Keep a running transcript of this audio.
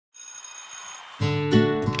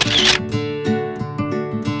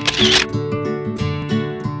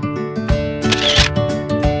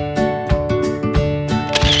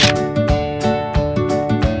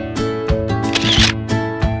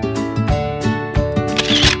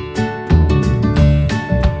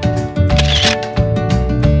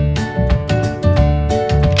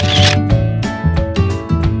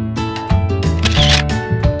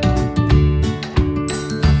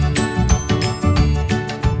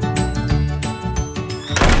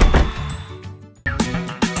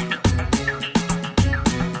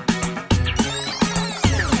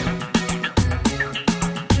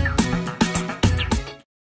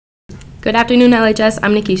Good afternoon, LHS.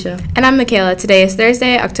 I'm Nikisha. And I'm Michaela. Today is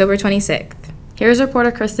Thursday, October 26th. Here's reporter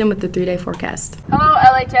Kristen with the 3-day forecast. Hello,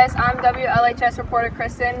 LHS. I'm WLHS reporter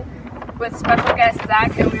Kristen with special guest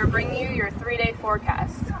Zach, and we are bringing you your 3-day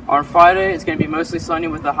forecast. On Friday, it's going to be mostly sunny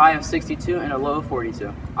with a high of 62 and a low of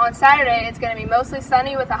 42. On Saturday, it's going to be mostly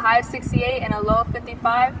sunny with a high of 68 and a low of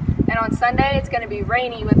 55. And on Sunday, it's going to be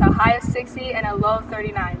rainy with a high of 60 and a low of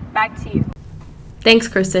 39. Back to you. Thanks,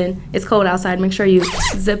 Kristen. It's cold outside. Make sure you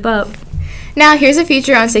zip up. Now, here's a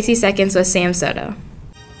feature on 60 Seconds with Sam Soto.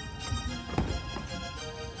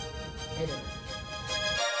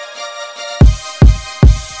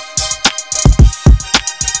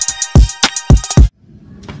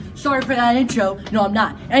 Sorry for that intro. No, I'm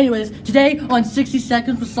not. Anyways, today on 60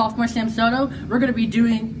 Seconds with sophomore Sam Soto, we're going to be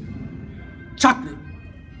doing chocolate.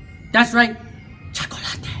 That's right,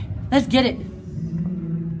 chocolate. Let's get it.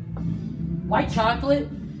 White chocolate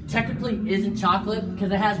technically isn't chocolate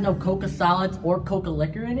because it has no Coca solids or Coca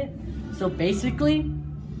liquor in it. So basically,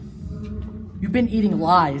 you've been eating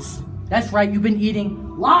lies. That's right, you've been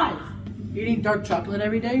eating lies. Eating dark chocolate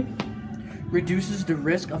every day reduces the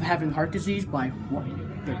risk of having heart disease by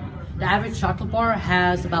 1/3. The average chocolate bar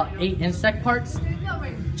has about 8 insect parts.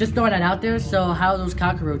 Just throwing that out there, so how are those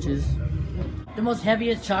cockroaches? The most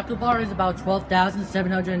heaviest chocolate bar is about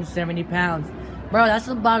 12,770 pounds. Bro, that's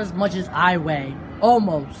about as much as I weigh.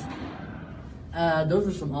 Almost. Those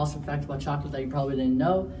are some awesome facts about chocolate that you probably didn't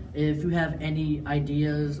know. If you have any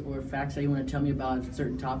ideas or facts that you want to tell me about a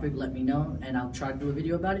certain topic, let me know, and I'll try to do a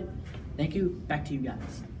video about it. Thank you. Back to you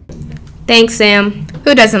guys. Thanks, Sam.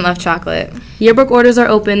 Who doesn't love chocolate? Yearbook orders are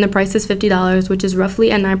open. The price is $50, which is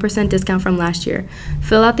roughly a 9% discount from last year.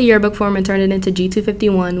 Fill out the yearbook form and turn it into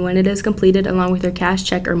G251 when it is completed, along with your cash,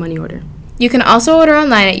 check, or money order. You can also order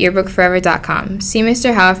online at yearbookforever.com. See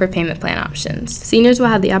Mr. Howard for payment plan options. Seniors will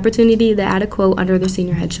have the opportunity to add a quote under their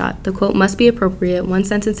senior headshot. The quote must be appropriate, 1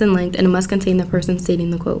 sentence in length, and it must contain the person stating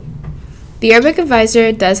the quote. The yearbook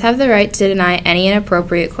advisor does have the right to deny any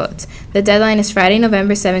inappropriate quotes. The deadline is Friday,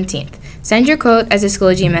 November 17th. Send your quote as a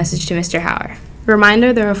Schoology message to Mr. Howard.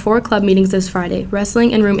 Reminder, there are 4 club meetings this Friday: wrestling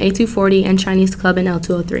in room A240 and Chinese club in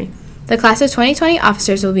L203. The class of 2020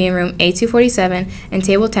 officers will be in room A247, and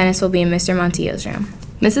table tennis will be in Mr. Montillo's room.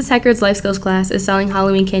 Mrs. Heckard's life skills class is selling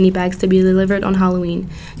Halloween candy bags to be delivered on Halloween.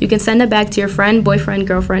 You can send a bag to your friend, boyfriend,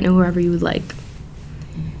 girlfriend, and whoever you would like.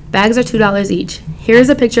 Bags are $2 each. Here is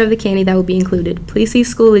a picture of the candy that will be included. Please see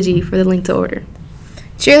Schoology for the link to order.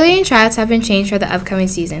 Cheerleading tryouts have been changed for the upcoming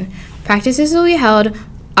season. Practices will be held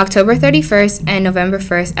October 31st and November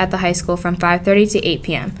 1st at the high school from 5:30 to 8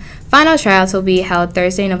 p.m. Final tryouts will be held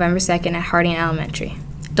Thursday, November 2nd at Harding Elementary.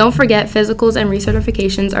 Don't forget, physicals and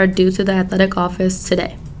recertifications are due to the athletic office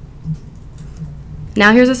today.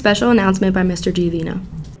 Now here's a special announcement by Mr. G. Vino.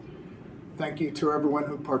 Thank you to everyone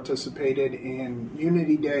who participated in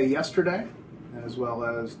Unity Day yesterday, as well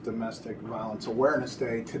as Domestic Violence Awareness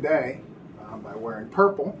Day today by wearing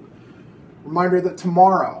purple. Reminder that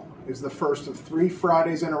tomorrow is the first of 3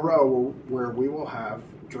 Fridays in a row where we will have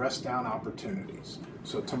dress down opportunities.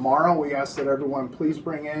 So tomorrow we ask that everyone please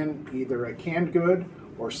bring in either a canned good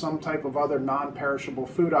or some type of other non-perishable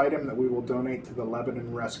food item that we will donate to the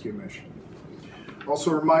Lebanon Rescue Mission.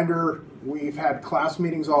 Also a reminder, we've had class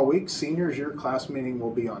meetings all week. Seniors, your class meeting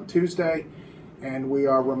will be on Tuesday, and we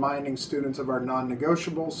are reminding students of our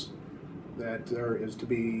non-negotiables, that there is to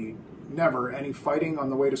be never any fighting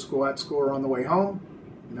on the way to school, at school, or on the way home.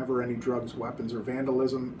 Never any drugs, weapons, or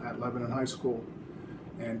vandalism at Lebanon High School.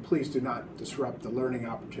 And please do not disrupt the learning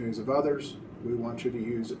opportunities of others. We want you to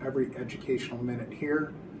use every educational minute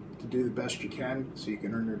here to do the best you can so you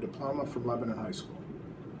can earn your diploma from Lebanon High School.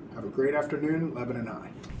 Have a great afternoon, Lebanon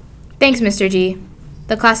High. Thanks, Mr. G.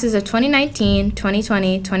 The classes of 2019,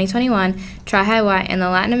 2020, 2021, Tri-High Y, and the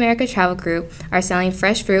Latin America Travel Group are selling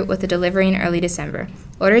fresh fruit with a delivery in early December.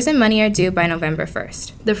 Orders and money are due by November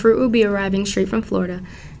 1st. The fruit will be arriving straight from Florida.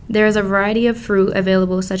 There is a variety of fruit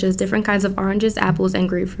available, such as different kinds of oranges, apples, and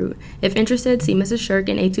grapefruit. If interested, see Mrs. Shirk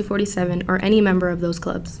in A247 or any member of those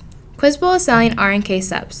clubs. Quiz Bowl is selling R&K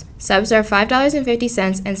subs. Subs are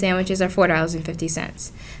 $5.50 and sandwiches are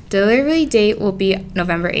 $4.50. Delivery date will be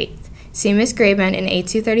November 8th. See Ms. Grayman in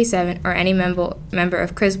A237 or any member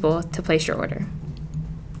of Quiz Bowl to place your order.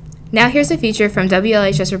 Now here's a feature from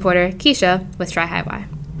WLHS reporter Keisha with Tri-High-Y.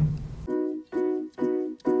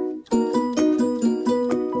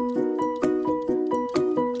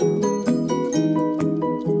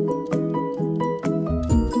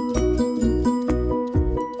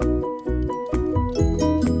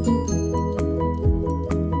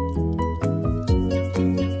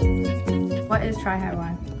 What is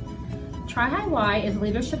Tri-High-Y? Tri-High-Y is a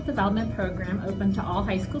leadership development program open to all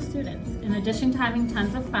high school students. In addition to having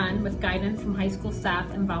tons of fun with guidance from high school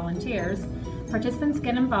staff and volunteers, participants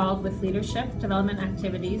get involved with leadership development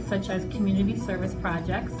activities such as community service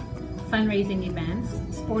projects, fundraising events,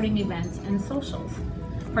 sporting events, and socials.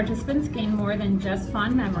 Participants gain more than just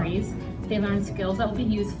fond memories. They learn skills that will be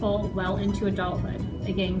useful well into adulthood.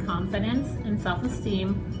 They gain confidence and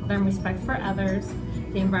self-esteem, learn respect for others,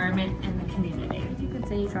 the environment, and the community. You could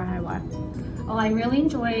say Tri-High-Y. Well, I really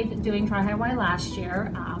enjoyed doing Tri-High-Y last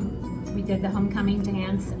year. We did the homecoming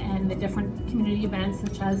dance and the different community events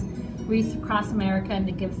such as Wreath Across America and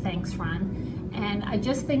the Give Thanks Run. And I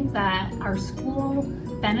just think that our school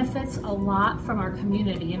benefits a lot from our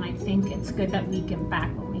community, and I think it's good that we give back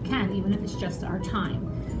when we can, even if it's just our time.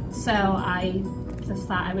 So I just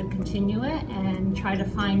thought I would continue it and try to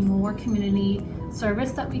find more community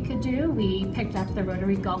service that we could do. We picked up the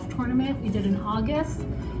Rotary Golf Tournament we did in August,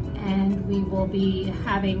 and we will be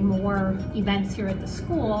having more events here at the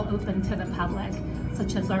school open to the public,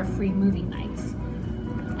 such as our free movie nights.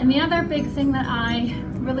 And the other big thing that I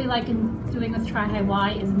really like in doing with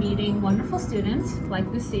Tri-High-Y is meeting wonderful students like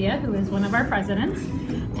Lucia, who is one of our presidents.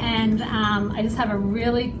 And I just have a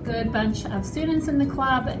really good bunch of students in the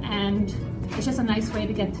club, and it's just a nice way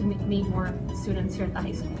to get to meet more students here at the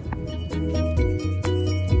high school.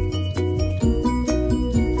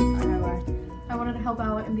 I wanted to help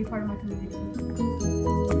out and be part of my community.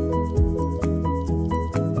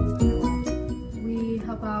 We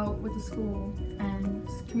help out with the school and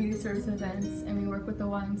community service events, and we work with the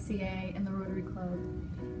YMCA and the Rotary Club,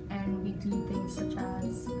 and we do things such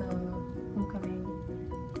as the homecoming,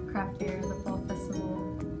 craft fair, the fall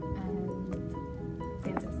festival, and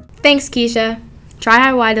dances. Thanks, Keisha.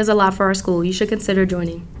 Tri-High-Y does a lot for our school. You should consider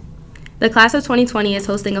joining. The class of 2020 is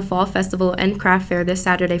hosting a fall festival and craft fair this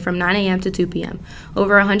Saturday from 9 a.m. to 2 p.m.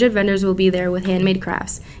 Over 100 vendors will be there with handmade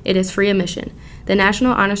crafts. It is free admission. The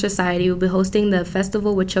National Honor Society will be hosting the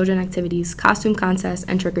festival with children activities, costume contests,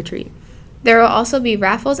 and trick-or-treat. There will also be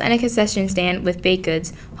raffles and a concession stand with baked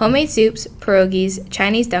goods, homemade soups, pierogies,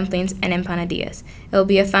 Chinese dumplings, and empanadillas. It will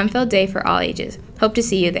be a fun-filled day for all ages. Hope to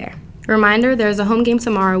see you there. Reminder, there is a home game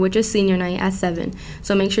tomorrow, which is senior night at 7,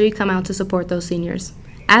 so make sure you come out to support those seniors.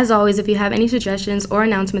 As always, if you have any suggestions or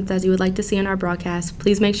announcements that you would like to see in our broadcast,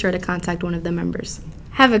 please make sure to contact one of the members.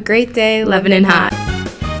 Have a great day, Lovin' and Hot.